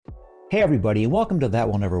Hey everybody, and welcome to That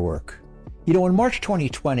Will Never Work. You know, in March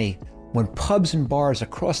 2020, when pubs and bars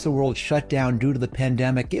across the world shut down due to the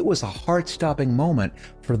pandemic, it was a heart-stopping moment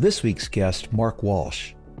for this week's guest, Mark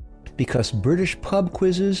Walsh, because British pub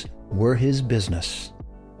quizzes were his business.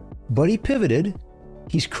 But he pivoted.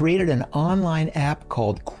 He's created an online app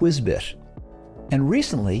called Quizbit. And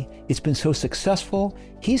recently, it's been so successful,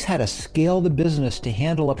 he's had to scale the business to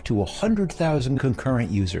handle up to 100,000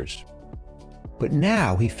 concurrent users. But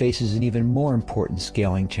now he faces an even more important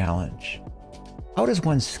scaling challenge. How does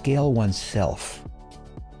one scale oneself?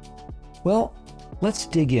 Well, let's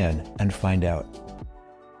dig in and find out.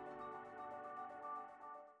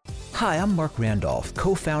 Hi, I'm Mark Randolph,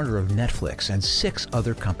 co-founder of Netflix and 6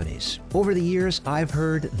 other companies. Over the years, I've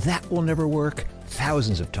heard that will never work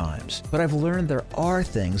thousands of times, but I've learned there are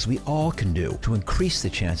things we all can do to increase the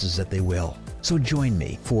chances that they will. So join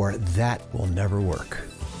me for That Will Never Work.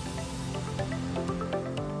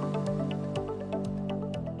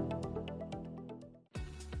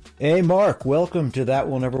 Hey, Mark, welcome to That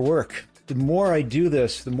Will Never Work. The more I do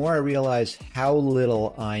this, the more I realize how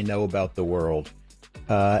little I know about the world.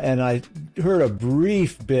 And I heard a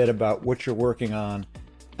brief bit about what you're working on,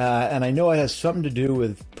 and I know it has something to do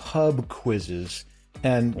with pub quizzes.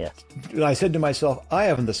 And yes. I said to myself, I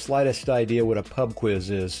haven't the slightest idea what a pub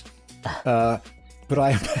quiz is, but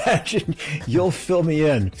I imagine you'll fill me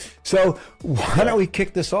in. So why don't we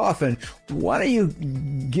kick this off, and why don't you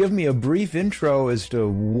give me a brief intro as to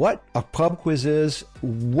what a pub quiz is,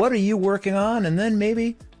 what are you working on, and then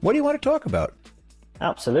maybe what do you want to talk about?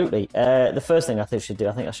 Absolutely. The first thing I think we should do,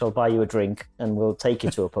 I think I shall buy you a drink and we'll take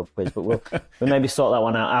you to a pub quiz, but we'll maybe sort that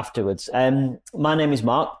one out afterwards. My name is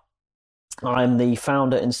Mark. I'm the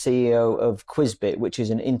founder and CEO of Quizbit, which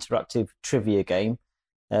is an interactive trivia game.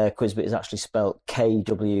 Quizbit is actually spelled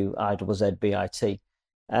Kwizzbit.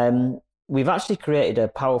 We've actually created a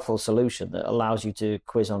powerful solution that allows you to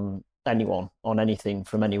quiz on anyone, on anything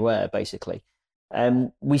from anywhere, basically.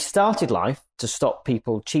 We started life to stop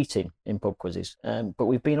people cheating in pub quizzes, but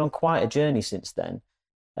we've been on quite a journey since then.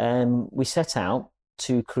 We set out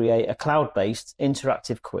to create a cloud-based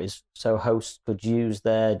interactive quiz so hosts could use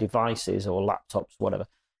their devices or laptops, whatever,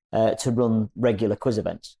 to run regular quiz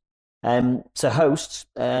events. So hosts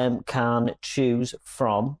can choose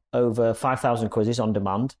from over 5,000 quizzes on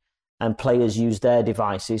demand, and players use their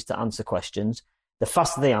devices to answer questions. The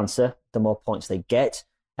faster they answer, the more points they get.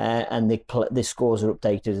 And the scores are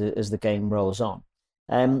updated as the game rolls on.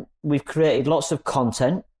 We've created lots of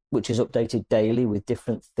content, which is updated daily with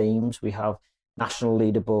different themes. We have national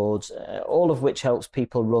leaderboards, all of which helps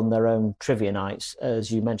people run their own trivia nights, as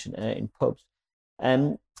you mentioned, in pubs.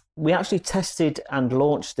 We actually tested and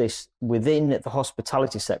launched this within the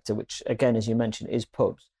hospitality sector, which, again, as you mentioned, is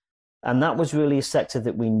pubs. And that was really a sector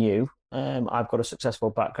that we knew. I've got a successful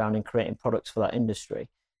background in creating products for that industry.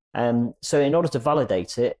 So in order to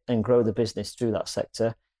validate it and grow the business through that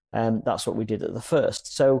sector, that's what we did at the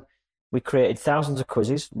first. So we created thousands of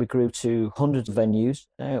quizzes. We grew to hundreds of venues.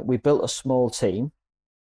 We built a small team.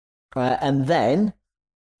 And then,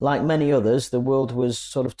 like many others, the world was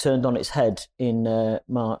sort of turned on its head in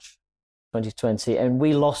March 2020. And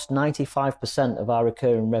we lost 95% of our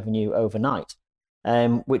recurring revenue overnight,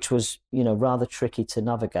 which was, rather tricky to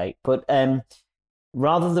navigate. But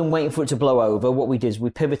rather than waiting for it to blow over, what we did is we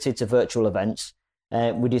pivoted to virtual events.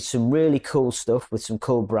 We did some really cool stuff with some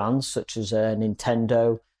cool brands such as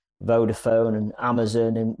Nintendo, Vodafone and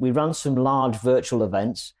Amazon. And we ran some large virtual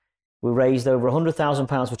events. We raised over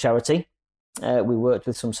 £100,000 for charity. We worked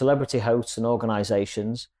with some celebrity hosts and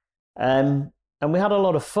organisations. And we had a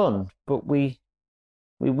lot of fun, but we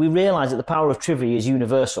realised that the power of trivia is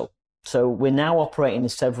universal. So we're now operating in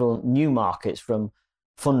several new markets, from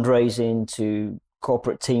fundraising to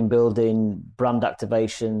corporate team building, brand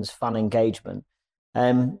activations, fan engagement.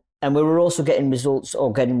 And we were also getting results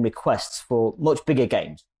or getting requests for much bigger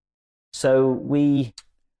games. So we...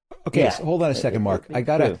 Okay, so hold on a second, Mark.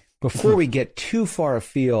 Before we get too far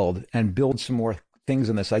afield and build some more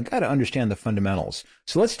things on this, I got to understand the fundamentals.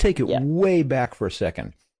 So let's take it way back for a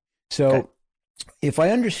second. So if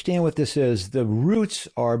I understand what this is, the roots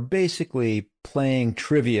are basically playing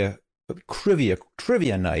trivia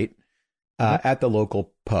night at the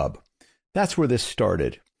local pub. That's where this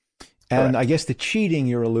started. And I guess the cheating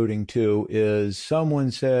you're alluding to is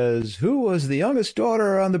someone says, who was the youngest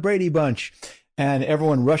daughter on the Brady Bunch? And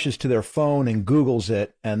everyone rushes to their phone and Googles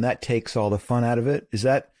it, and that takes all the fun out of it.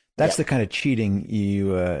 That's the kind of cheating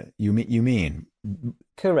you mean?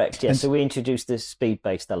 Correct, yes. So we introduced this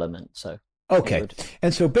speed-based element. So okay.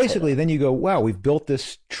 And so basically then you go, wow, we've built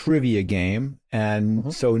this trivia game.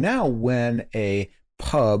 And so now when a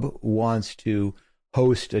pub wants to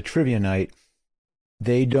host a trivia night,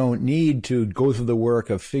 they don't need to go through the work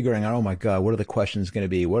of figuring out, oh my God, what are the questions going to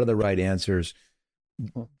be? What are the right answers?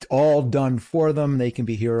 All done for them. They can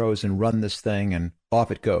be heroes and run this thing, and off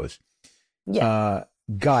it goes. Yeah.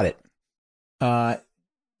 Got it.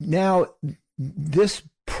 Now, this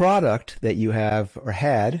product that you have or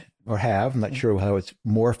had or have, I'm not sure how it's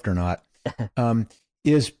morphed or not,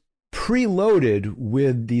 is preloaded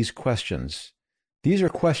with these questions. These are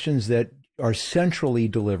questions that are centrally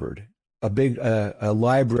delivered. A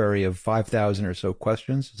library of 5,000 or so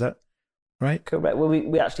questions. Is that right? Correct. Well,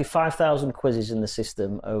 we actually 5,000 quizzes in the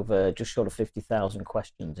system over just short of 50,000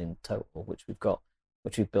 questions in total, which we've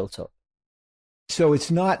built up. So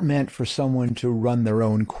it's not meant for someone to run their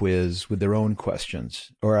own quiz with their own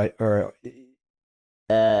questions, or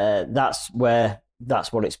that's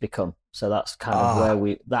what it's become. So that's kind of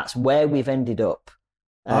where we've ended up.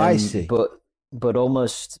 I see. But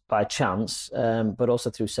almost by chance, but also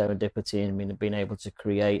through serendipity and being able to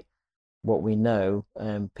create what we know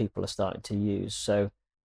people are starting to use. So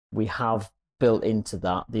we have built into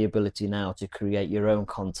that the ability now to create your own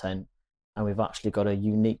content, and we've actually got a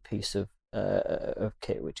unique piece of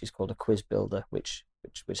kit which is called a quiz builder, which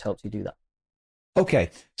helps you do that.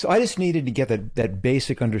 Okay, so I just needed to get that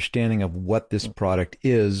basic understanding of what this product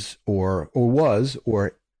is, or was,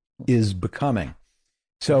 or is becoming.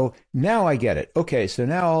 So now I get it. Okay, so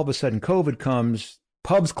now all of a sudden COVID comes,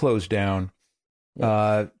 pubs close down.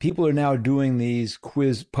 Yeah. People are now doing these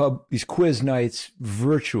quiz nights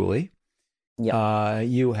virtually. Yeah.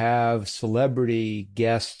 You have celebrity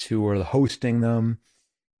guests who are hosting them.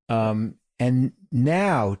 And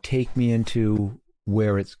now take me into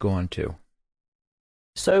where it's gone to.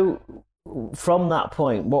 So from that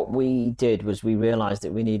point, what we did was we realized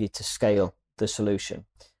that we needed to scale the solution.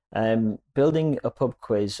 Building a pub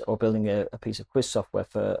quiz or building a piece of quiz software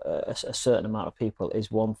for a certain amount of people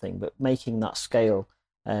is one thing, but making that scale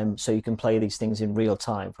so you can play these things in real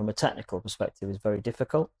time from a technical perspective is very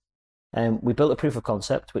difficult. We built a proof of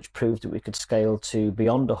concept which proved that we could scale to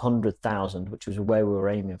beyond 100,000, which was where we were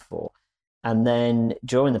aiming for. And then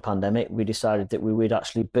during the pandemic, we decided that we would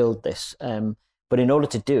actually build this. But in order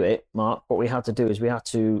to do it, Mark, what we had to do is we had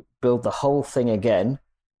to build the whole thing again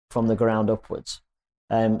from the ground upwards.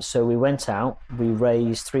 So we went out, we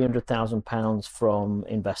raised £300,000 from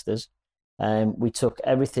investors. We took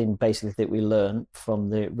everything basically that we learned from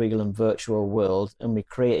the real and virtual world, and we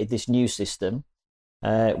created this new system,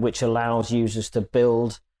 which allows users to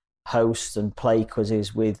build, host, and play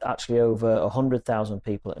quizzes with actually over 100,000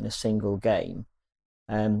 people in a single game.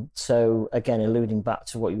 So again, alluding back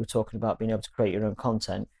to what you were talking about, being able to create your own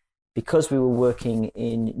content, because we were working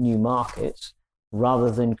in new markets,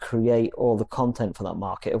 rather than create all the content for that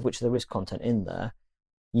market, of which there is content in there,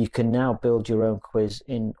 you can now build your own quiz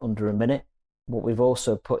in under a minute. What we've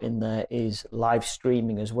also put in there is live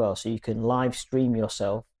streaming as well. So you can live stream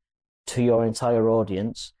yourself to your entire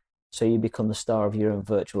audience, so you become the star of your own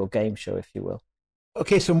virtual game show, if you will.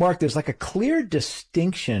 Okay, so Mark, there's like a clear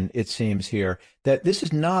distinction, it seems here, that this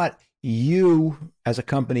is not you as a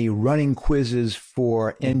company running quizzes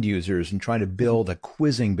for end users and trying to build a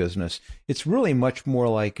quizzing business. It's really much more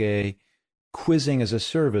like a quizzing as a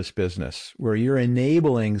service business, where you're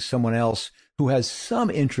enabling someone else who has some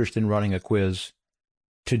interest in running a quiz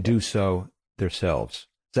to do so themselves.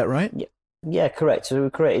 Is that right? Yeah, correct. So we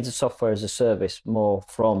created a software as a service more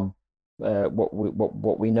from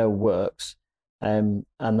what we know works, and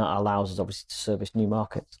that allows us obviously to service new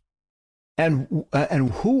markets. And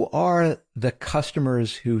who are the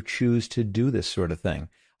customers who choose to do this sort of thing?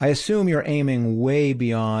 I assume you're aiming way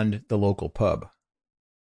beyond the local pub.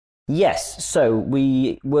 Yes. So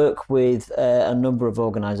we work with a number of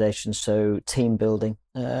organizations, so team building,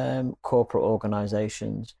 corporate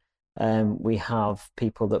organizations. We have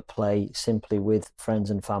people that play simply with friends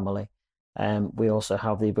and family. We also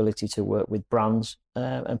have the ability to work with brands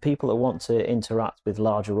and people that want to interact with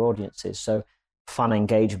larger audiences. So fan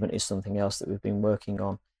engagement is something else that we've been working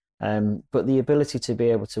on. But the ability to be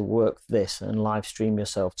able to work this and live stream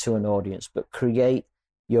yourself to an audience, but create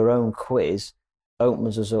your own quiz,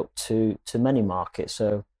 opens us up to many markets.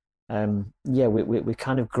 So we're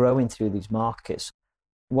kind of growing through these markets.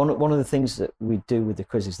 One of the things that we do with the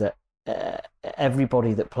quiz is that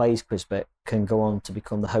everybody that plays Quizbit can go on to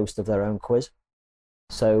become the host of their own quiz.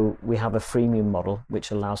 So we have a freemium model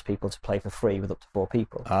which allows people to play for free with up to 4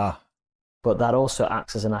 people. But that also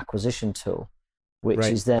acts as an acquisition tool, which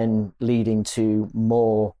is then leading to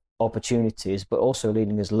more opportunities, but also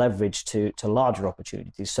leading us leverage to larger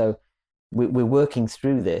opportunities. So we're working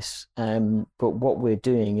through this, but what we're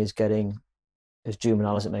doing is getting as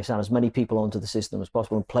juvenile as it may sound, as many people onto the system as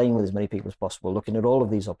possible and playing with as many people as possible, looking at all of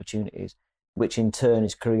these opportunities, which in turn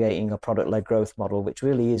is creating a product-led growth model, which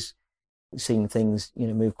really is seeing things,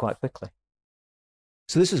 move quite quickly.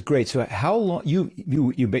 So this is great. So how long you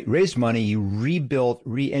raised money, you rebuilt,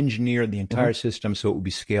 re-engineered the entire system so it would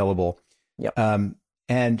be scalable. Yep.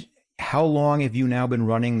 And how long have you now been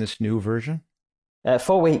running this new version?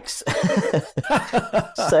 4 weeks.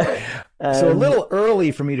 So a little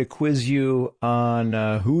early for me to quiz you on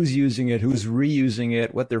who's using it, who's reusing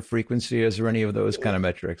it, what their frequency is, or any of those kind of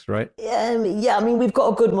metrics, right? Yeah, I mean, we've got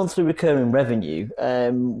a good monthly recurring revenue.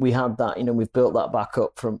 We had that, we've built that back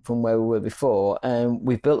up from where we were before.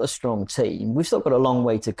 We've built a strong team. We've still got a long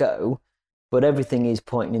way to go, but everything is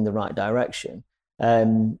pointing in the right direction.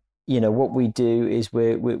 What we do is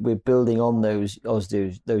we're building on those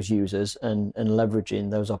users and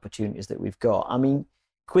leveraging those opportunities that we've got. I mean,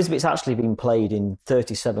 Quizbit's actually been played in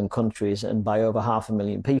 37 countries and by over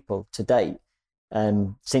 500,000 people to date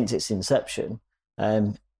since its inception.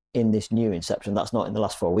 In this new inception, that's not in the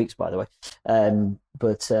last 4 weeks, by the way.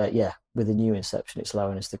 But with the new inception, it's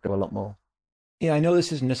allowing us to grow a lot more. Yeah, I know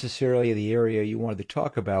this isn't necessarily the area you wanted to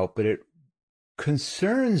talk about, but it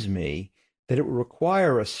concerns me that it would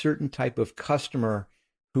require a certain type of customer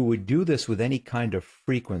who would do this with any kind of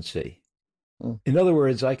frequency. In other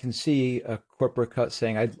words, I can see a corporate cut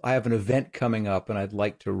saying, I have an event coming up and I'd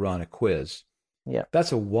like to run a quiz. Yeah,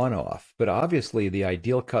 that's a one-off. But obviously the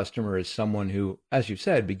ideal customer is someone who, as you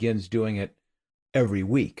said, begins doing it every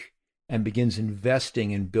week and begins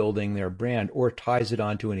investing in building their brand or ties it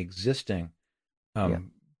onto an existing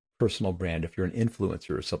personal brand if you're an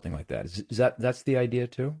influencer or something like that. Is that's the idea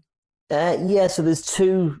too? So there's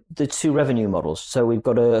the two revenue models. So we've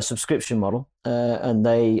got a subscription model, and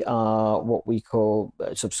they are what we call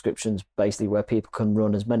subscriptions, basically where people can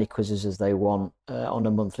run as many quizzes as they want on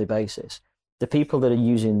a monthly basis. The people that are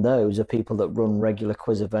using those are people that run regular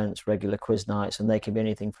quiz events, regular quiz nights, and they can be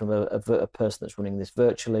anything from a person that's running this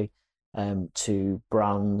virtually to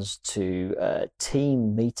brands, to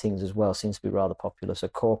team meetings as well, seems to be rather popular. So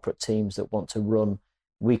corporate teams that want to run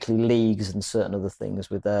weekly leagues and certain other things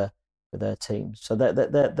with their teams. So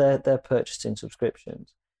they're purchasing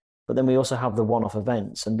subscriptions. But then we also have the one-off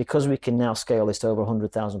events. And because we can now scale this to over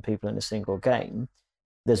 100,000 people in a single game,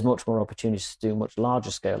 there's much more opportunities to do much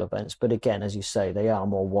larger scale events. But again, as you say, they are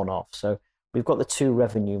more one-off. So we've got the two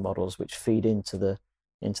revenue models which feed into the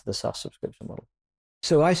SaaS subscription model.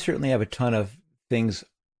 So I certainly have a ton of things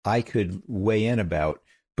I could weigh in about,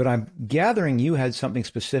 but I'm gathering you had something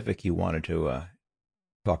specific you wanted to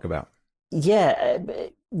talk about. Yeah,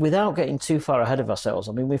 without getting too far ahead of ourselves,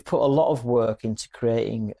 I mean, we've put a lot of work into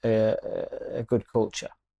creating a good culture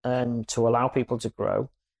to allow people to grow.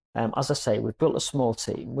 As I say, we've built a small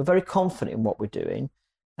team. We're very confident in what we're doing.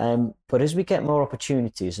 But as we get more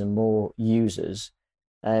opportunities and more users,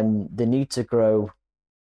 the need to grow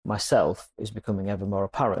myself is becoming ever more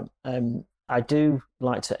apparent. I do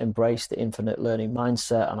like to embrace the infinite learning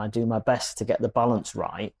mindset, and I do my best to get the balance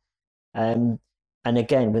right. And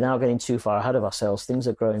again, without getting too far ahead of ourselves, things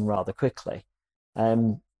are growing rather quickly.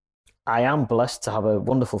 I am blessed to have a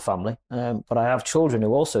wonderful family, but I have children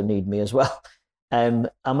who also need me as well. And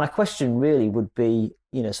my question really would be,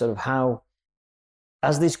 sort of how,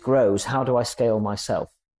 as this grows, how do I scale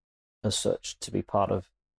myself as such to be part of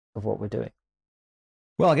what we're doing?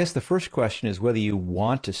 Well, I guess the first question is whether you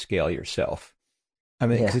want to scale yourself. I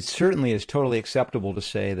mean, because it certainly is totally acceptable to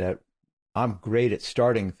say that I'm great at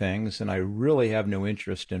starting things and I really have no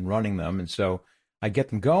interest in running them. And so I get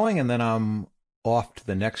them going and then I'm off to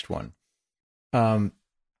the next one.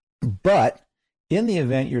 But in the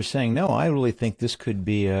event you're saying, no, I really think this could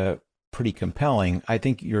be pretty compelling, I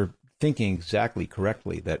think you're thinking exactly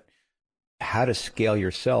correctly that how to scale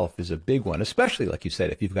yourself is a big one, especially like you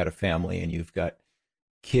said, if you've got a family and you've got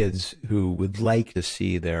kids who would like to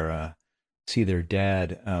see their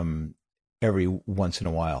dad every once in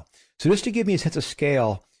a while. So just to give me a sense of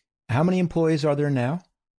scale, how many employees are there now?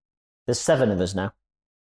 There's 7 of us now.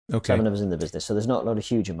 Okay. 7 of us in the business. So there's not a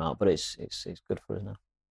huge amount, but it's good for us now.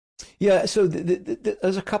 Yeah, so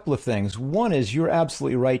there's a couple of things. One is you're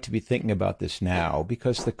absolutely right to be thinking about this now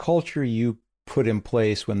because the culture you put in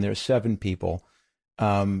place when there's 7 people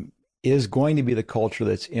is going to be the culture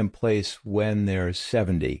that's in place when there's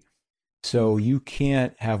 70. So you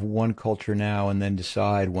can't have one culture now and then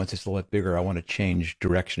decide once it's a lot bigger, I want to change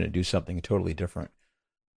direction and do something totally different.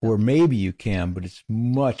 Or maybe you can, but it's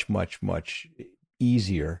much, much, much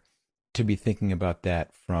easier to be thinking about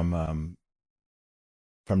that from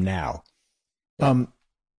now.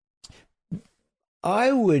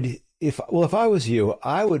 I would, if I was you,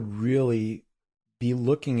 I would really be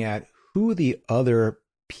looking at who the other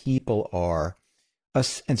people are,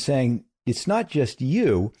 and saying it's not just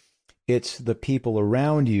you, it's the people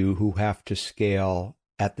around you who have to scale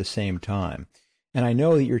at the same time. And I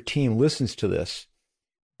know that your team listens to this,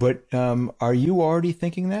 but are you already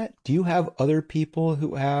thinking that? Do you have other people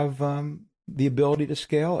who have the ability to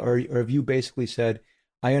scale, or have you basically said,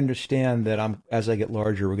 I understand that as I get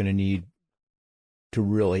larger, we're going to need to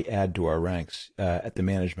really add to our ranks at the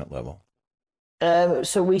management level?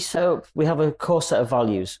 So we have a core set of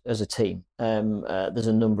values as a team. There's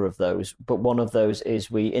a number of those, but one of those is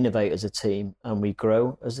we innovate as a team and we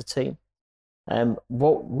grow as a team.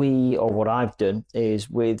 What I've done is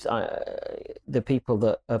with the people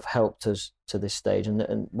that have helped us to this stage,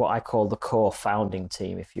 and what I call the core founding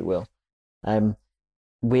team, if you will.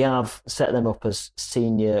 We have set them up as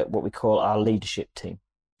senior, what we call our leadership team.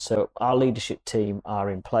 So our leadership team are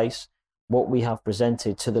in place. What we have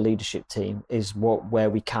presented to the leadership team is where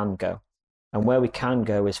we can go. And where we can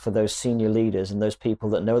go is for those senior leaders and those people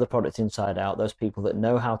that know the product inside out, those people that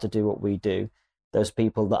know how to do what we do, those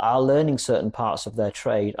people that are learning certain parts of their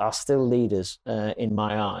trade are still leaders in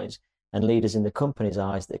my eyes, and leaders in the company's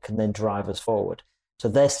eyes that can then drive us forward. So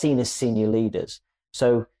they're seen as senior leaders.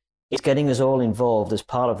 So it's getting us all involved as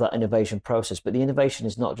part of that innovation process. But the innovation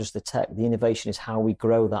is not just the tech. The innovation is how we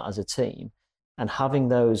grow that as a team, and having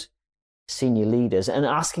those senior leaders and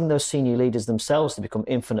asking those senior leaders themselves to become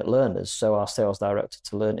infinite learners. So our sales director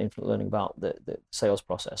to learn infinite learning about the sales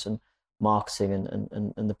process and marketing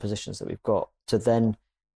and the positions that we've got, to then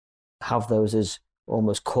have those as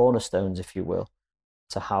almost cornerstones, if you will,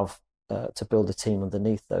 to have to build a team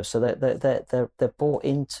underneath those. So they're bought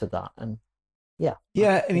into that. And yeah.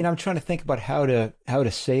 I mean, I'm trying to think about how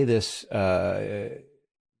to say this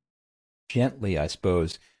gently, I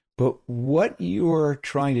suppose. But what you're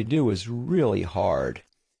trying to do is really hard,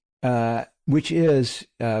 which is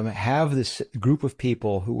have this group of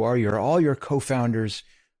people who are all your co-founders,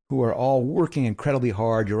 who are all working incredibly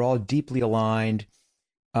hard. You're all deeply aligned,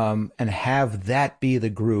 and have that be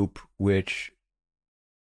the group which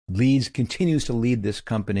continues to lead this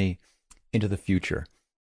company into the future.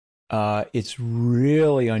 It's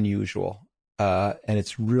really unusual, and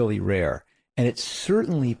it's really rare, and it's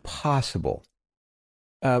certainly possible.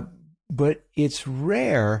 But it's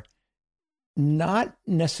rare, not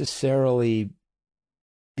necessarily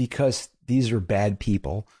because these are bad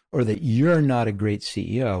people or that you're not a great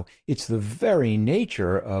CEO. It's the very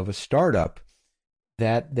nature of a startup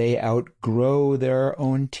that they outgrow their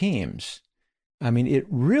own teams. I mean, it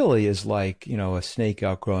really is like, a snake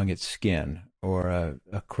outgrowing its skin, or a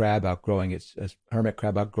hermit crab outgrowing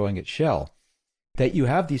its shell, that you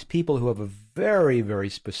have these people who have a very, very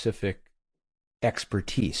specific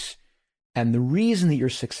expertise. And the reason that you're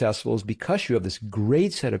successful is because you have this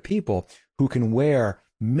great set of people who can wear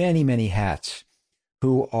many, many hats,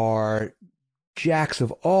 who are jacks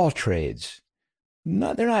of all trades.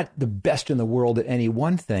 They're not the best in the world at any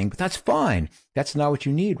one thing, but that's fine. That's not what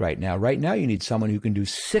you need right now. Right now, you need someone who can do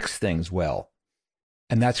 6 things well.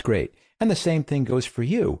 And that's great. And the same thing goes for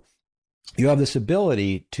you. You have this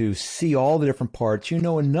ability to see all the different parts. You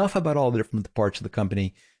know enough about all the different parts of the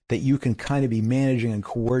company that you can kind of be managing and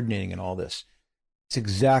coordinating and all this. It's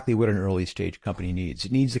exactly what an early stage company needs.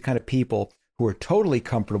 It needs the kind of people who are totally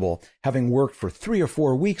comfortable having worked for 3 or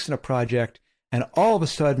 4 weeks in a project and all of a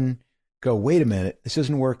sudden go, wait a minute, this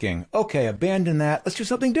isn't working. Okay, abandon that. Let's do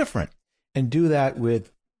something different, and do that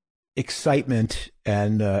with excitement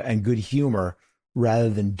and good humor rather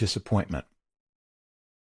than disappointment.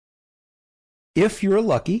 If you're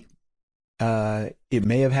lucky, it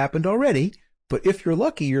may have happened already, but if you're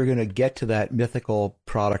lucky, you're going to get to that mythical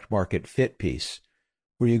product market fit piece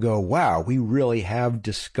where you go, wow, we really have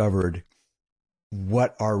discovered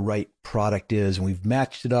what our right product is, and we've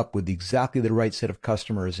matched it up with exactly the right set of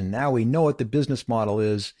customers, and now we know what the business model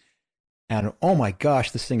is, and oh my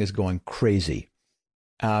gosh, this thing is going crazy.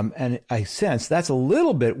 And I sense that's a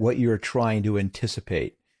little bit what you're trying to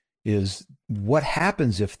anticipate, is what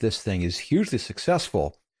happens if this thing is hugely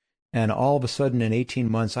successful, and all of a sudden in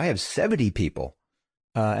 18 months, I have 70 people.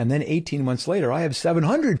 And then 18 months later, I have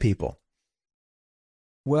 700 people.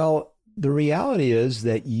 Well, the reality is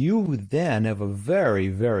that you then have a very,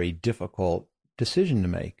 very difficult decision to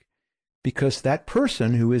make, because that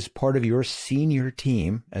person who is part of your senior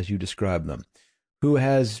team, as you describe them, who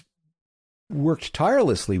has worked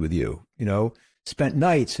tirelessly with you, spent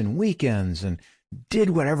nights and weekends and did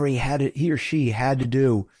whatever he or she had to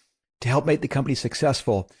do to help make the company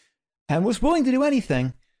successful, and was willing to do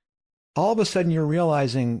anything, all of a sudden you're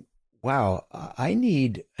realizing, wow, I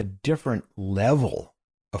need a different level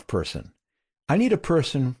of person. I need a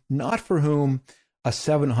person not for whom a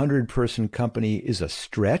 700 person company is a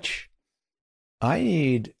stretch. I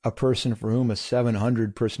need a person for whom a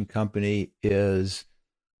 700 person company is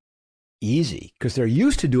easy because they're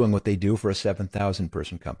used to doing what they do for a 7,000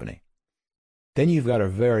 person company. Then you've got a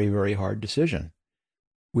very, very hard decision,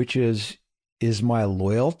 which is my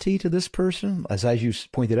loyalty to this person? As you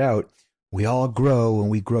pointed out, we all grow and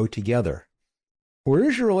we grow together. Or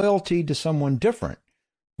is your loyalty to someone different,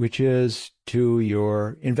 which is to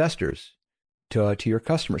your investors, to your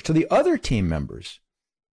customers, to the other team members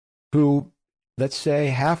who, let's say,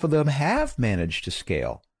 half of them have managed to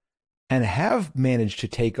scale and have managed to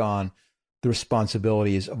take on the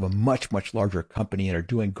responsibilities of a much, much larger company and are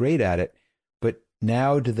doing great at it. But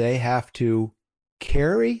now do they have to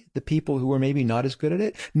carry the people who are maybe not as good at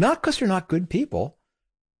it? Not because they're not good people,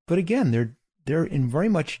 but again, they're in very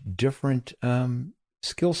much different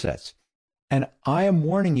skill sets. And I am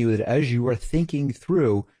warning you that as you are thinking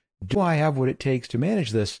through, do I have what it takes to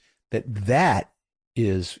manage this? That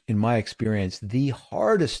is, in my experience, the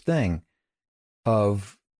hardest thing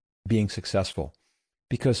of being successful.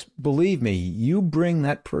 Because believe me, you bring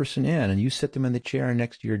that person in and you sit them in the chair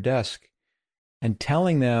next to your desk and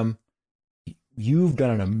telling them, you've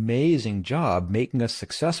done an amazing job making us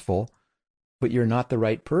successful, but you're not the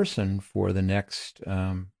right person for the next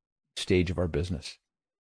stage of our business.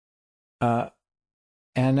 And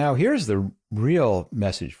now here's the real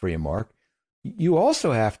message for you, Mark. You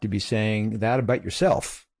also have to be saying that about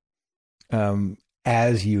yourself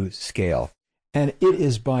as you scale. And it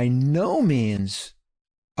is by no means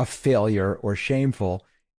a failure or shameful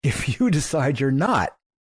if you decide you're not.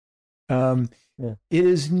 It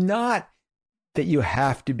is not that you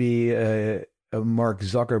have to be a Mark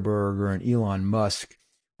Zuckerberg or an Elon Musk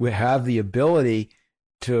who have the ability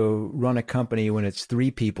to run a company when it's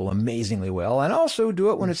 3 people amazingly well, and also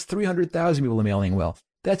do it when it's 300,000 people amazingly well.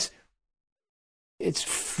 It's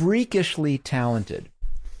freakishly talented,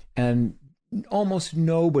 and almost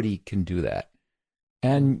nobody can do that.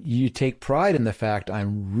 And you take pride in the fact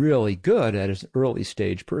I'm really good at an early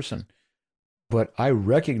stage person. But I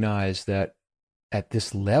recognize that at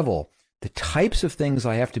this level, the types of things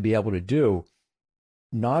I have to be able to do,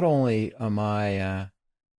 not only am I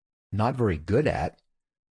not very good at,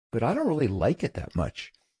 but I don't really like it that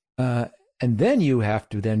much. And then you have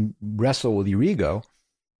to then wrestle with your ego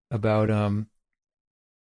about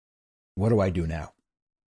what do I do now?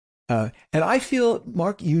 And I feel,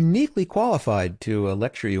 Mark, uniquely qualified to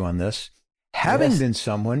lecture you on this, having been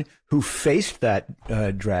someone who faced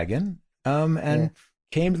that dragon and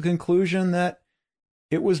came to the conclusion that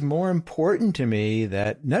it was more important to me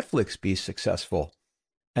that Netflix be successful,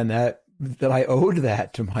 and that I owed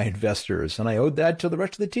that to my investors, and I owed that to the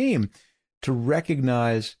rest of the team, to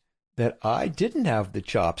recognize that I didn't have the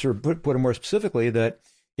chops, or put it more specifically, that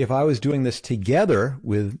if I was doing this together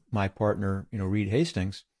with my partner, Reed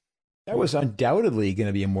Hastings, that was undoubtedly going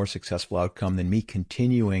to be a more successful outcome than me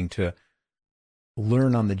continuing to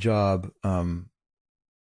learn on the job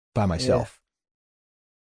by myself.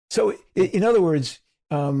 Yeah. So, in other words,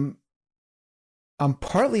 I'm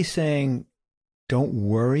partly saying don't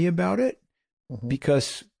worry about it,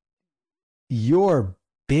 because your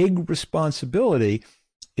big responsibility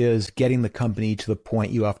is getting the company to the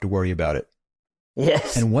point you have to worry about it.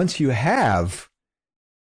 Yes. And once you have,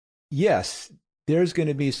 yes, there's going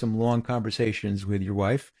to be some long conversations with your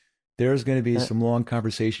wife. There's going to be some long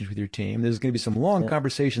conversations with your team. There's going to be some long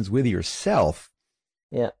conversations with yourself.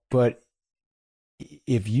 Yeah. But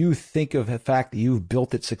if you think of the fact that you've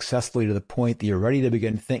built it successfully to the point that you're ready to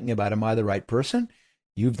begin thinking about, am I the right person?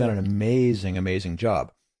 You've done an amazing, amazing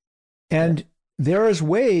job. And there's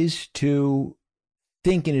ways to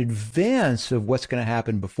think in advance of what's going to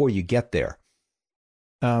happen before you get there.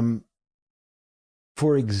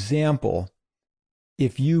 For example,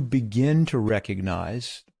 if you begin to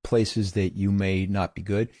recognize places that you may not be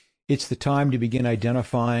good, it's the time to begin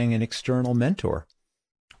identifying an external mentor,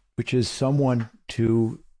 which is someone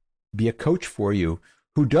to be a coach for you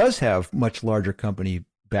who does have much larger company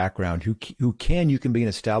background, you can begin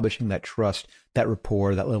establishing that trust, that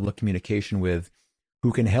rapport, that level of communication with,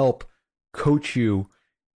 who can help coach you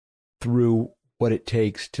through what it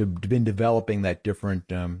takes to begin developing that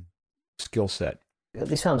different skill set.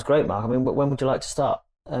 This sounds great, Mark. I mean, when would you like to start?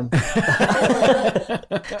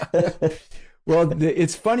 Well,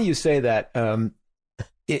 it's funny you say that.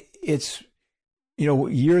 It's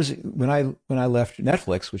years when I left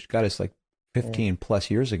Netflix, which got us like 15 plus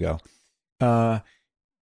years ago.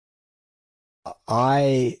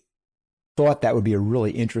 I thought that would be a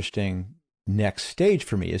really interesting next stage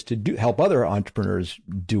for me, is to help other entrepreneurs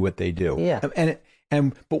do what they do. Yeah.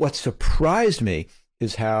 But what surprised me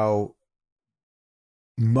is how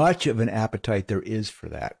much of an appetite there is for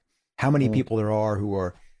that. How many people there are who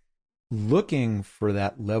are looking for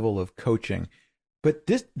that level of coaching. But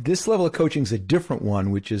this level of coaching is a different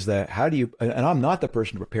one, which is that how do you, and I'm not the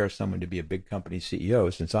person to prepare someone to be a big company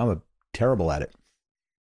CEO since I'm terrible at it.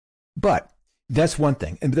 But that's one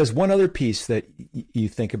thing. And there's one other piece that you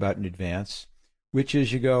think about in advance, which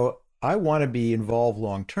is you go, I want to be involved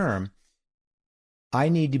long term. I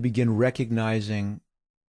need to begin recognizing,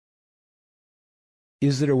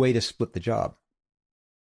 is there a way to split the job?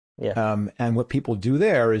 Yeah. And what people do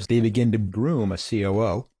there is they begin to groom a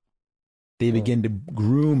COO. They begin to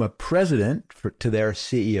groom a president to their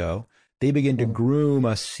CEO. They begin to groom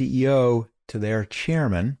a CEO to their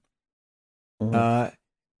chairman. For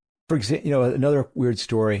example, another weird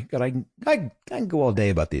story. God, I can go all day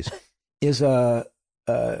about these. Is the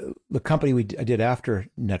company I did after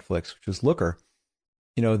Netflix, which was Looker.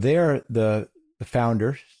 They're the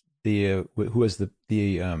founder, who was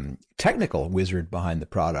the technical wizard behind the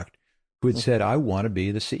product, who had said, "I want to be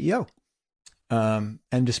the CEO." And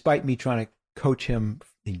despite me trying to coach him,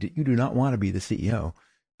 you do not want to be the CEO.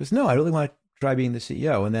 He goes, no, I really want to try being the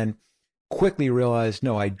CEO. And then quickly realized,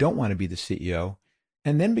 no, I don't want to be the CEO.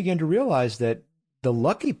 And then began to realize that the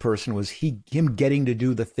lucky person was him getting to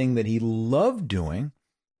do the thing that he loved doing,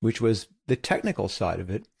 which was the technical side of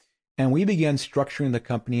it. And we began structuring the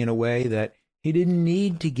company in a way that he didn't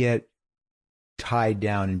need to get tied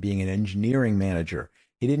down in being an engineering manager.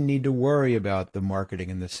 He didn't need to worry about the marketing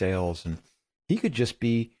and the sales, and he could just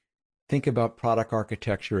think about product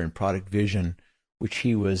architecture and product vision, which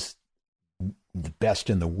he was the best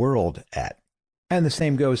in the world at. And the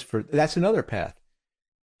same goes that's another path.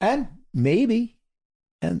 And maybe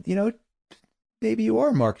you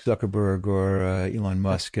are Mark Zuckerberg or Elon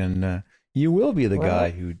Musk, and you will be the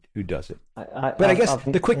guy who does it. But I guess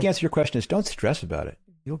the quick answer to your question is don't stress about it.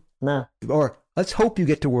 Or let's hope you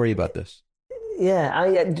get to worry about this.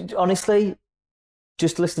 Yeah, honestly,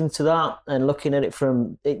 just listening to that and looking at it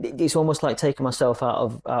it's almost like taking myself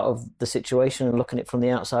out of the situation and looking at it from the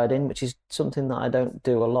outside in, which is something that I don't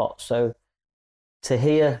do a lot. So to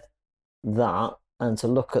hear that and to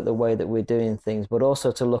look at the way that we're doing things, but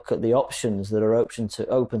also to look at the options that are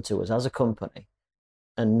open to us as a company,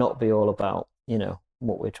 and not be all about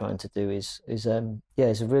what we're trying to do is a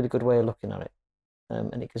really good way of looking at it,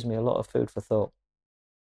 and it gives me a lot of food for thought.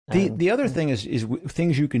 The other thing is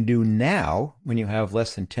things you can do now when you have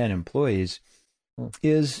less than 10 employees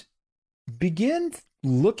is begin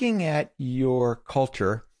looking at your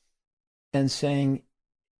culture and saying,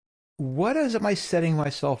 what am I setting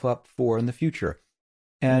myself up for in the future?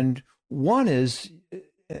 And one is,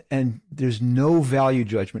 and there's no value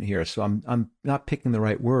judgment here, so I'm not picking the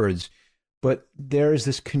right words, but there is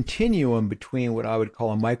this continuum between what I would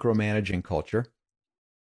call a micromanaging culture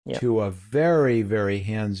to a very, very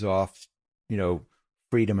hands-off,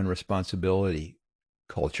 freedom and responsibility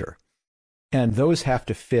culture. And those have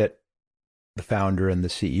to fit the founder and the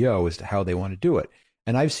CEO as to how they want to do it.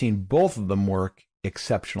 And I've seen both of them work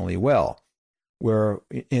exceptionally well, where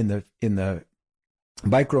in the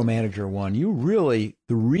micromanager one, the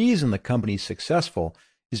reason the company's successful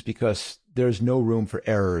is because there's no room for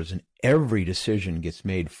errors and every decision gets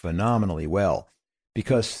made phenomenally well.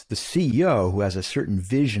 Because the CEO, who has a certain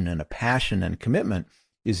vision and a passion and commitment,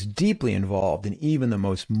 is deeply involved in even the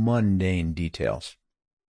most mundane details.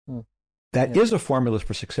 That is a formula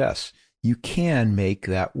for success. You can make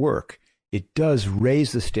that work. It does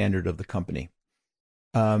raise the standard of the company.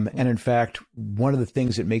 And in fact, one of the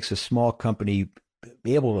things that makes a small company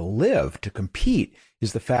be able to live, to compete,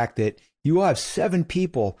 is the fact that you have 7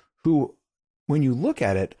 people who, when you look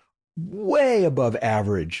at it, way above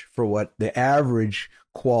average for what the average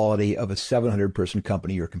quality of a 700-person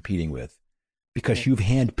company you're competing with, because you've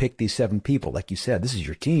handpicked these 7 people. Like you said, this is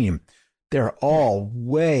your team. They're all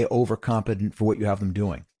way overcompetent for what you have them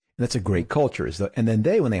doing. And that's a great culture. And then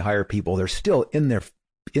when they hire people, they're still in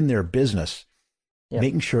their business,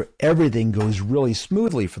 making sure everything goes really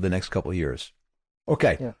smoothly for the next couple of years.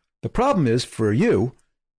 Okay. Yeah. The problem is for you,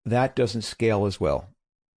 that doesn't scale as well.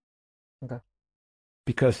 Okay.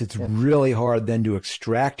 Because it's really hard then to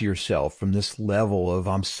extract yourself from this level of,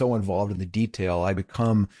 I'm so involved in the detail, I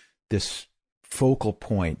become this focal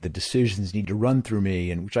point. The decisions need to run through me,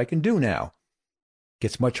 and which I can do now.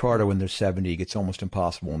 Gets much harder when there's 70, gets almost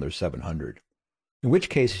impossible when there's 700. In which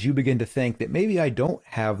case, you begin to think that maybe I don't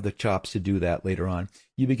have the chops to do that later on.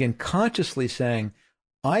 You begin consciously saying,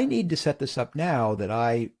 I need to set this up now that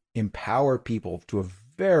I empower people to a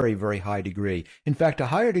very, very high degree. In fact, a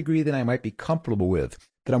higher degree than I might be comfortable with,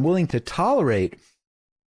 that I'm willing to tolerate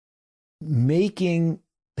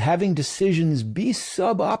having decisions be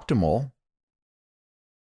suboptimal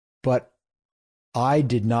but I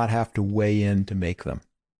did not have to weigh in to make them.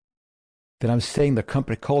 That I'm saying the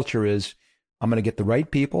company culture is, I'm going to get the right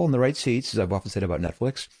people in the right seats, as I've often said about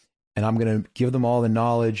Netflix, and I'm going to give them all the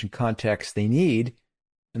knowledge and context they need,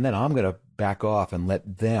 and then I'm going to back off and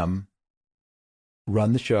let them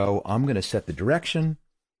run the show. I'm going to set the direction.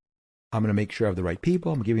 I'm going to make sure I have the right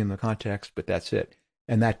people. I'm giving them the context, but that's it.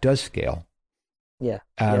 And that does scale. Yeah.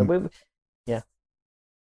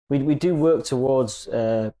 We do work towards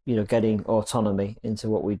getting autonomy into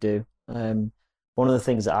what we do. One of the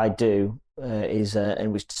things that I do is,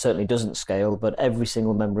 and which certainly doesn't scale, but every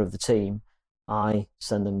single member of the team, I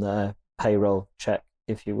send them their payroll check,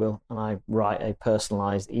 if you will, and I write a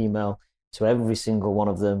personalized email to every single one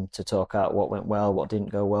of them to talk out what went well, what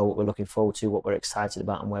didn't go well, what we're looking forward to, what we're excited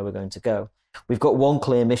about, and where we're going to go. We've got one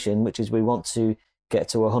clear mission, which is we want to get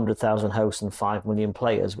to 100,000 hosts and 5 million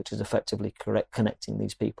players, which is effectively connecting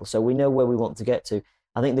these people. So we know where we want to get to.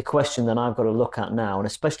 I think the question that I've got to look at now, and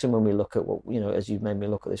especially when we look at what, as you've made me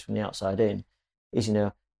look at this from the outside in, is,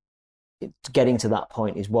 getting to that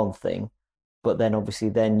point is one thing, but then obviously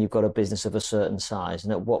then you've got a business of a certain size.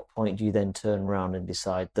 And at what point do you then turn around and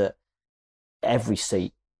decide that every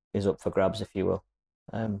seat is up for grabs, if you will?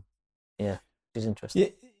 Which is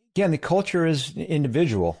interesting. Again, the culture is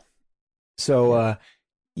individual. So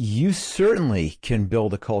you certainly can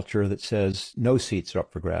build a culture that says no seats are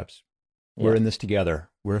up for grabs. We're in this together.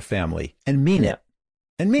 We're a family, and mean it,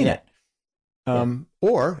 it.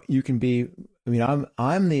 Or you can be.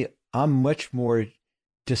 I'm much more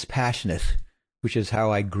dispassionate, which is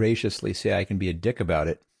how I graciously say I can be a dick about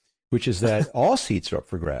it. Which is that all seats are up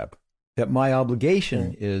for grab. That my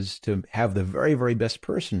obligation is to have the very, very best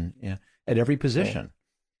person at every position.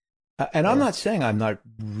 And I'm not saying I'm not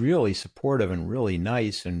really supportive and really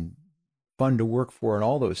nice and fun to work for and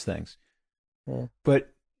all those things. Yeah.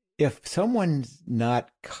 But if someone's not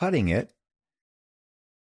cutting it,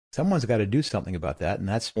 someone's got to do something about that, and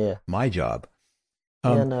that's my job.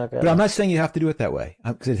 But I'm not saying you have to do it that way,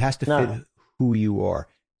 because it has to fit who you are.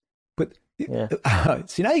 But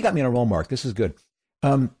see, now you got me on a roll, Mark. This is good.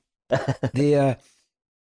 The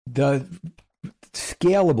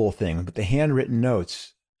scalable thing, but the handwritten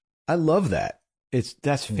notes, I love that.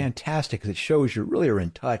 That's fantastic, because it shows you really are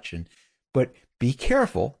in touch. But be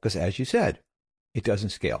careful, because as you said, it doesn't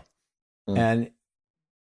scale. And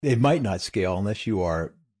it might not scale unless you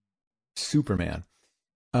are Superman.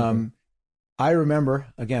 I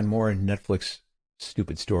remember, again, more Netflix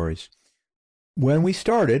stupid stories. When we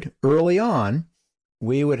started early on,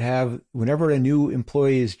 we would have, whenever a new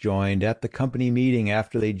employees joined at the company meeting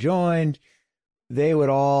after they joined, they would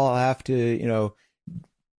all have to,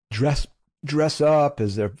 dress up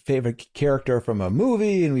as their favorite character from a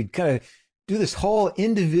movie, and we'd kind of do this whole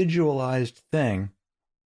individualized thing.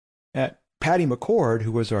 Patty McCord,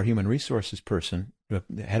 who was our human resources person,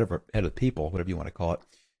 head of people, whatever you want to call it,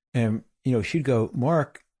 and she'd go,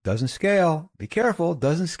 "Mark, doesn't scale. Be careful,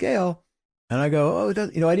 doesn't scale." And I go, "Oh, it does."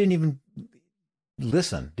 I didn't even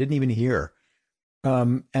listen, didn't even hear.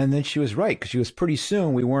 And then she was right, because she was pretty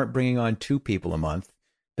soon we weren't bringing on 2 people a month.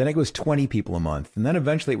 Then it was 20 people a month, and then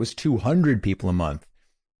eventually it was 200 people a month,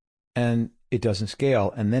 and it doesn't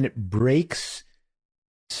scale. And then it breaks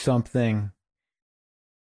something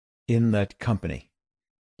in that company.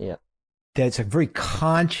 Yeah. That's very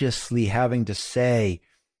consciously having to say,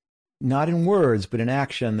 not in words, but in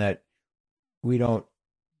action, that we don't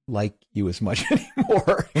like you as much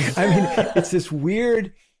anymore. I mean, it's this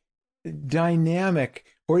weird dynamic.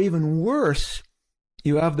 Or even worse,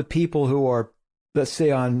 you have the people who are, let's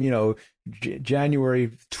say on,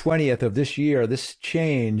 January 20th of this year, this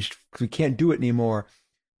changed because we can't do it anymore.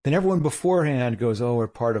 Then everyone beforehand goes, "Oh, we're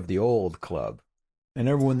part of the old club." And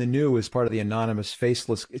everyone the new is part of the anonymous,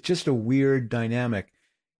 faceless. It's just a weird dynamic.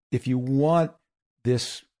 If you want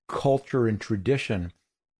this culture and tradition,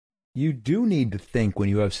 you do need to think, when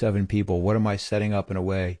you have 7 people, what am I setting up in a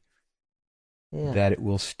way that it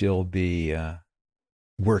will still be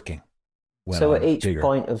working? So at each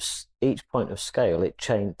point of scale, it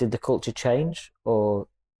changed. Did the culture change, or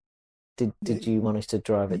did you manage to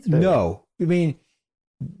drive it through? No, I mean,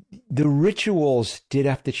 the rituals did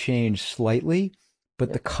have to change slightly,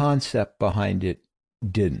 but the concept behind it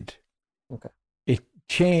didn't. Okay. It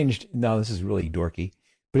changed. Now this is really dorky,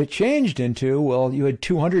 but it changed into, well, you had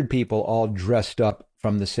 200 people all dressed up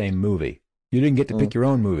from the same movie. You didn't get to pick your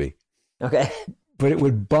own movie. Okay. But it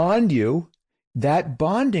would bond you. That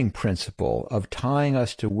bonding principle of tying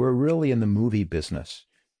us to, we're really in the movie business,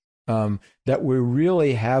 that we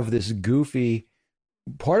really have this goofy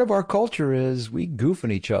part of our culture is we goof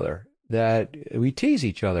on each other. that we tease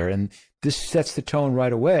each other. And this sets the tone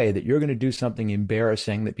right away that you're going to do something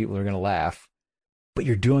embarrassing that people are going to laugh, but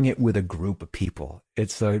you're doing it with a group of people.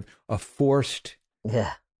 It's a forced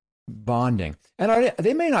bonding. And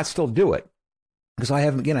they may not still do it, because I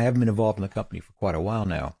haven't been involved in the company for quite a while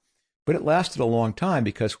now, but it lasted a long time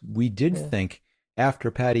because we did think,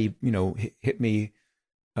 after Patty, hit me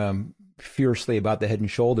fiercely about the Head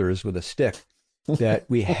and Shoulders with a stick, that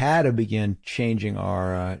we had to begin changing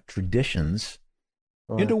our traditions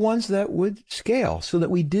into ones that would scale, so that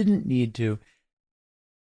we didn't need to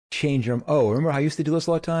change them. Oh, remember how I used to do this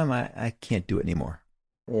all the time? I can't do it anymore.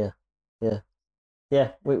 Yeah.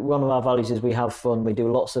 One of our values is we have fun. We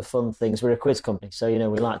do lots of fun things. We're a quiz company, so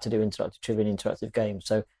we like to do interactive trivia and interactive games.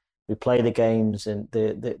 So we play the games and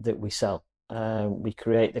that we sell. We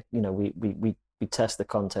create we test the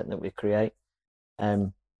content that we create.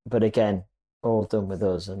 But again, all done with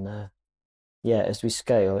us. And as we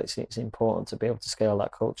scale, it's important to be able to scale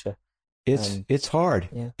that culture. It's hard.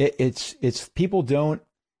 Yeah. It's people don't.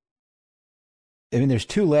 I mean, there's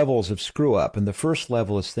two levels of screw up, and the first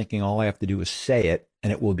level is thinking all I have to do is say it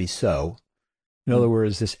and it will be so. In other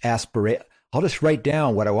words, this aspiration. I'll just write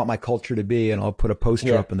down what I want my culture to be, and I'll put a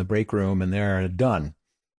poster up in the break room, and they're done.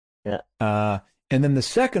 Yeah. And then the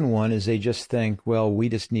second one is they just think, well, we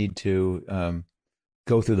just need to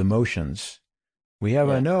go through the motions. We have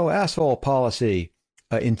a no asshole policy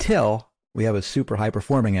until we have a super high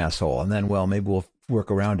performing asshole, and then, well, maybe we'll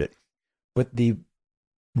work around it. But the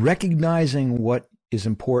recognizing what is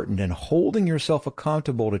important and holding yourself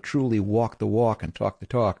accountable to truly walk the walk and talk the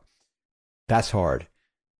talk, that's hard.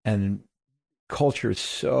 And culture is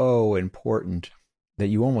so important that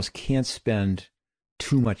you almost can't spend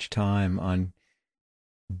too much time on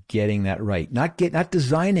getting that right. Not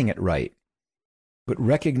designing it right, but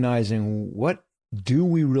recognizing, what do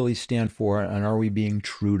we really stand for, and are we being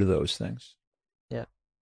true to those things? Yeah.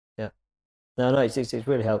 No, it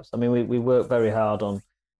really helps. I mean, we work very hard on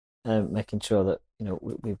making sure that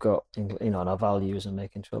we've got on our values and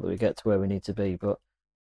making sure that we get to where we need to be. But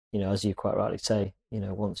as you quite rightly say,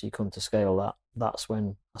 once you come to scale, that's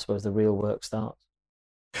when I suppose the real work starts.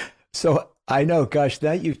 So I know, gosh,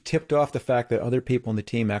 now you've tipped off the fact that other people in the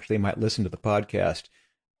team actually might listen to the podcast.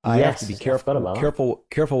 I have to be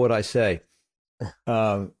careful what I say,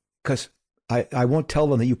 because I won't tell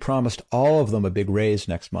them that you promised all of them a big raise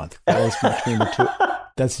next month. That was between the two.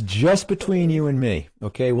 That's just between you and me.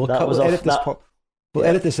 Okay, we'll edit this part. We'll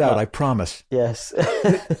edit this out. I promise. Yes.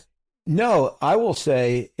 No, I will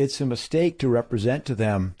say it's a mistake to represent to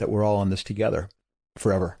them that we're all in this together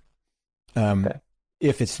forever.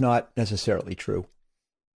 If it's not necessarily true,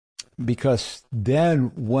 because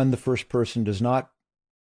then when the first person does not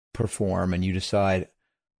perform and you decide,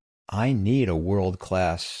 I need a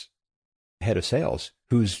world-class head of sales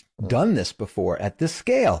who's done this before at this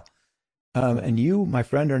scale, and you, my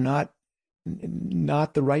friend, are not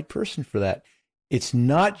the right person for that. It's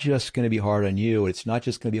not just going to be hard on you. It's not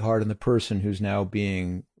just going to be hard on the person who's now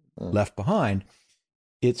being left behind.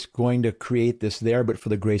 It's going to create this there, but for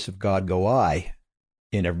the grace of God go I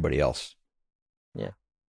in everybody else. Yeah.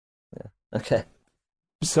 Okay.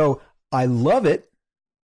 So I love it.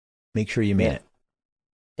 Make sure you mean it.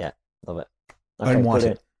 Yeah, love it. Okay, and want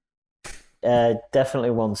it.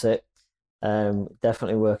 Definitely wants it.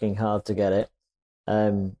 Definitely working hard to get it.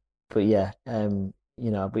 But yeah,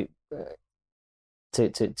 we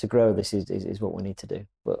to grow this is what we need to do.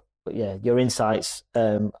 But yeah, your insights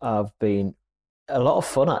have been a lot of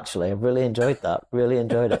fun. Actually, I've really enjoyed that. Really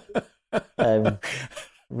enjoyed it.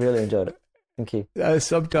 Really enjoyed it. Thank you.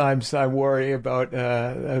 Sometimes I worry about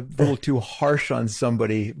a little too harsh on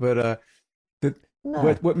somebody, but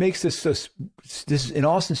what makes this this in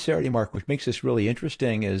all sincerity, Mark, what makes this really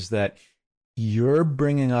interesting is that you're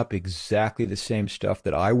bringing up exactly the same stuff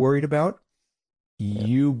that I worried about. Yeah.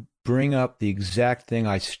 You bring up the exact thing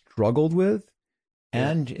I struggled with,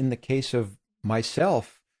 and in the case of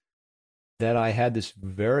myself, that I had this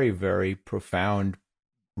very, very profound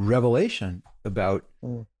revelation about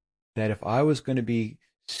that if I was going to be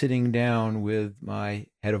sitting down with my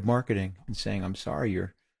head of marketing and saying, I'm sorry,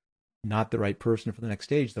 you're not the right person for the next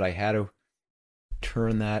stage, that I had to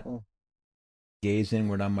turn that gaze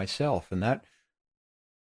inward on myself. And that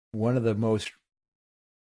one of the most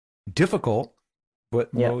difficult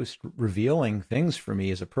but most revealing things for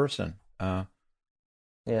me as a person that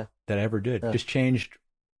I ever did. Just changed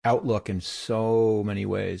outlook in so many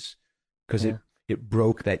ways, because it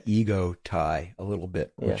broke that ego tie a little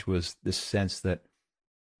bit, which was this sense that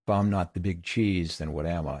if I'm not the big cheese, then what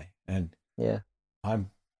am I? And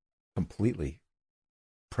I'm completely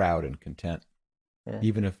proud and content,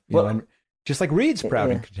 even if and just like Reed's proud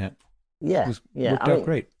and content. Yeah, Worked out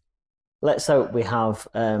great. Let's hope we have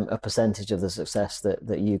a percentage of the success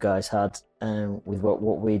that you guys had with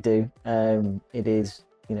what we do. It is,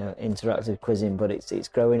 interactive quizzing, but it's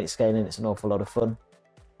growing, it's scaling, it's an awful lot of fun.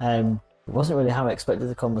 It wasn't really how I expected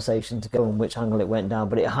the conversation to go and which angle it went down,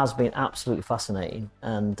 but it has been absolutely fascinating,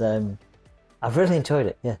 and I've really enjoyed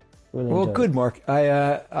it. Yeah. Really good, Mark.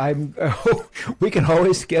 We can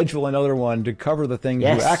always schedule another one to cover the things you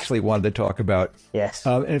actually wanted to talk about. Yes.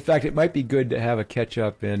 In fact, it might be good to have a catch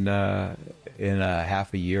up in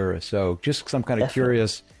half a year or so. Just because I'm kind of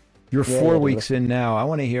curious. You're 4 weeks in now. I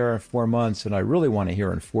want to hear in 4 months, and I really want to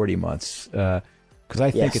hear in 40 months. Because I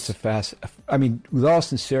think it's with all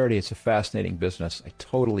sincerity, it's a fascinating business. I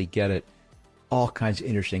totally get it. All kinds of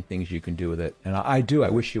interesting things you can do with it, and I do. I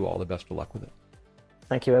wish you all the best of luck with it.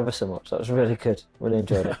 Thank you ever so much. That was really good. Really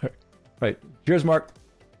enjoyed it. Right. Cheers, Mark.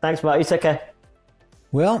 Thanks, Mark. You take care.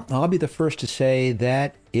 Well, I'll be the first to say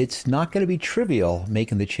that it's not going to be trivial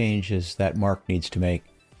making the changes that Mark needs to make.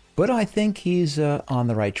 But I think he's on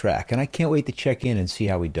the right track, and I can't wait to check in and see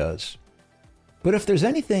how he does. But if there's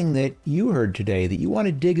anything that you heard today that you want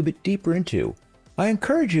to dig a bit deeper into, I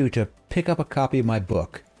encourage you to pick up a copy of my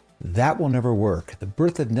book, That Will Never Work: The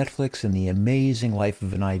Birth of Netflix and the Amazing Life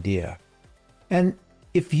of an Idea. And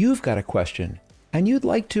if you've got a question and you'd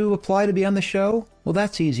like to apply to be on the show, well,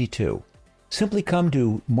 that's easy too. Simply come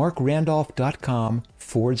to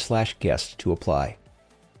markrandolph.com/guest to apply.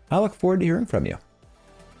 I look forward to hearing from you.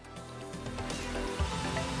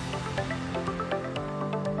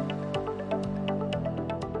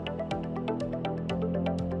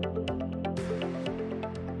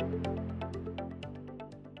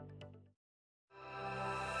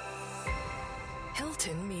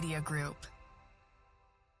 Hilton Media Group.